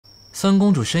三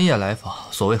公主深夜来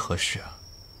访，所谓何事啊？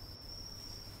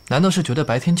难道是觉得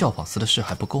白天教坊司的事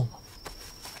还不够吗？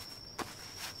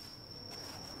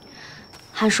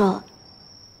韩叔，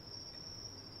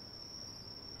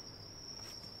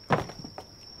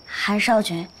韩少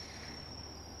君，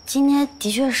今天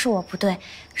的确是我不对，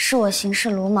是我行事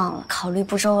鲁莽了，考虑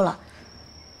不周了。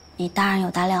你大人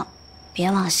有大量，别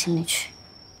往心里去。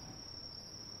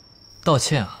道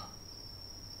歉啊？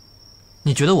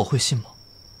你觉得我会信吗？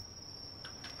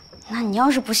那你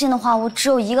要是不信的话，我只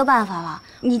有一个办法了。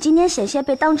你今天险些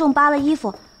被当众扒了衣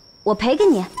服，我赔给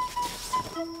你。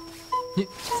你，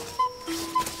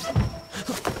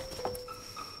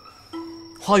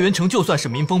花园城就算是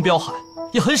民风彪悍，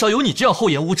也很少有你这样厚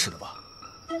颜无耻的吧？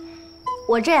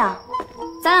我这样，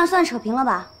咱俩算扯平了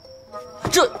吧？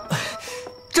这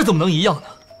怎么能一样呢？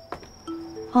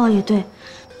哦，也对，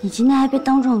你今天还被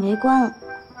当众围观了。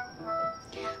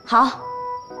好，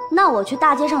那我去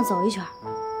大街上走一圈。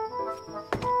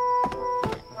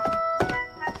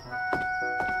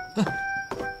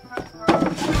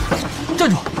站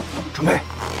住！准备。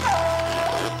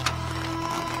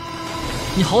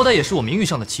你好歹也是我名誉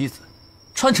上的妻子，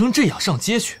穿成这样上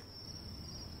街去。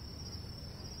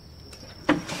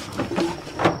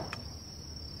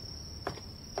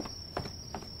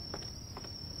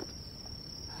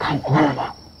看不惯了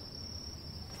吧？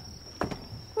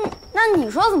那你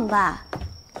说怎么办？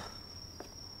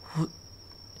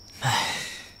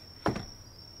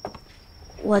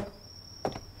我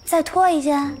再脱一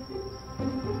件。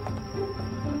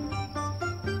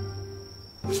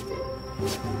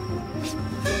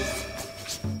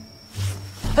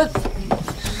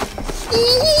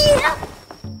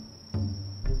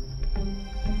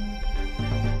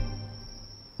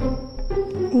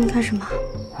你干什么？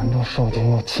难道少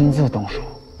君要亲自动手？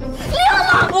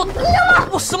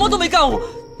我什么都没干，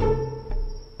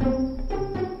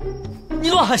你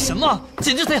乱喊什么？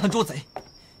简直贼喊捉贼！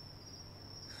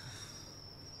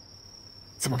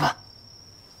怎么办？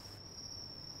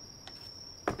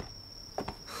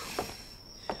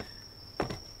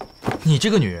你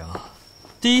这个女人啊，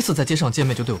第一次在街上见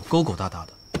面就对我勾勾搭搭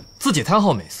的，自己贪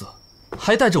好美色，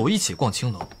还带着我一起逛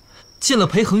青楼，见了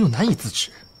裴恒又难以自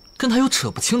持，跟他有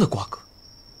扯不清的瓜葛。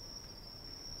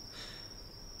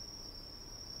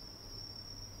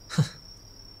哼，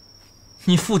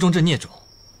你腹中这孽种，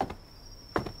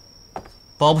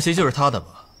保不齐就是他的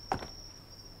吧？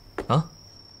啊？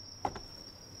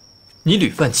你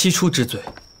屡犯七出之罪，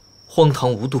荒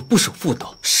唐无度，不守妇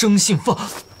道，生性放，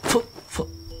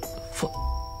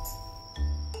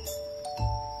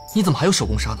你怎么还有手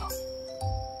工杀呢？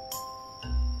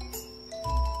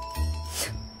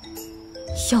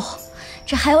哟，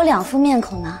这还有2副面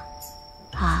孔呢。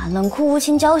啊，冷酷无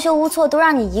情、娇羞无措，都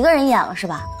让你一个人演了是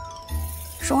吧？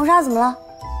手工杀怎么了？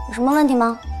有什么问题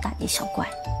吗？大惊小怪。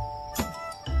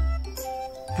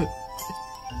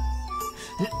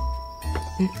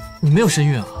你没有身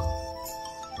孕啊？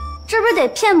这不是得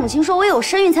骗母亲说我有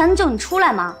身孕才能救你出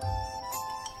来吗？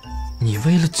你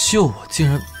为了救我，竟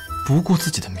然不顾自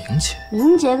己的名节。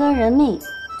名节跟人命，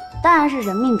当然是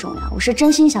人命重要。我是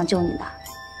真心想救你的。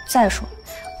再说，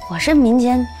我这民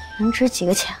间能值几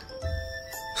个钱？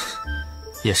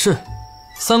也是，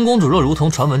三公主若如同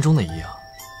传闻中的一样，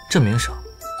这名声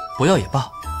不要也罢。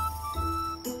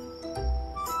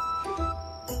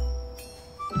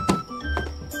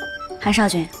韩少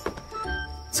君，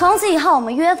从此以后我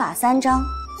们约法3章：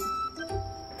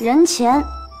人前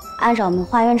按照我们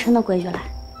花园城的规矩来，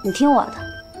你听我的；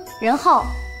人后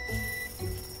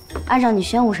按照你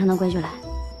玄武城的规矩来，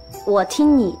我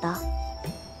听你的。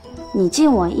你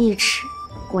敬我1尺，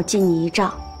我敬你1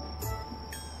丈。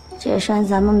这也算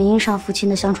咱们名义上夫妻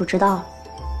的相处之道了。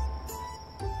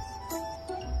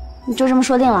你就这么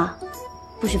说定了，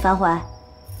不许反悔。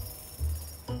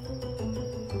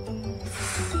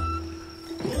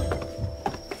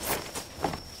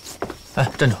哎，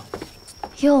站住！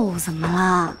又怎么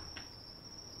啦？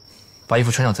把衣服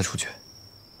穿上再出去。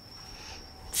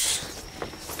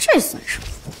这算什么？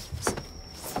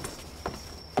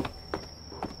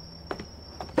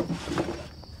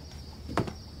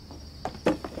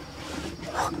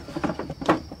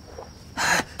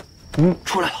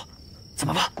出来了，怎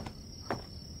么办？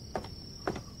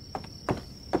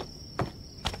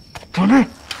准备，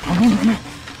老公准备。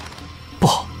不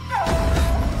好！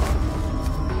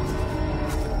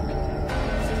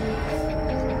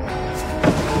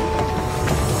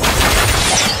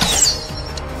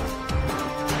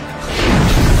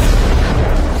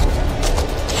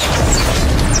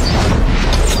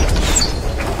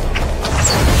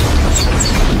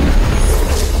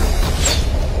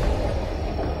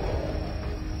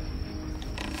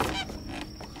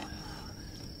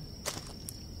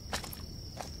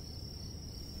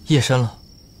夜深了，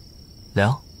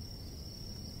凉。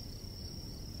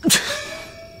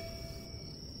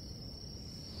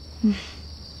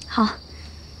好。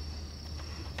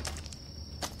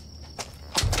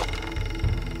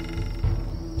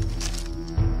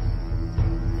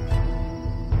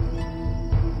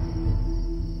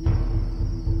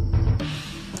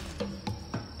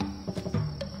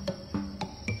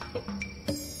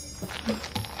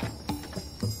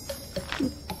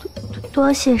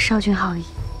多谢少君好意。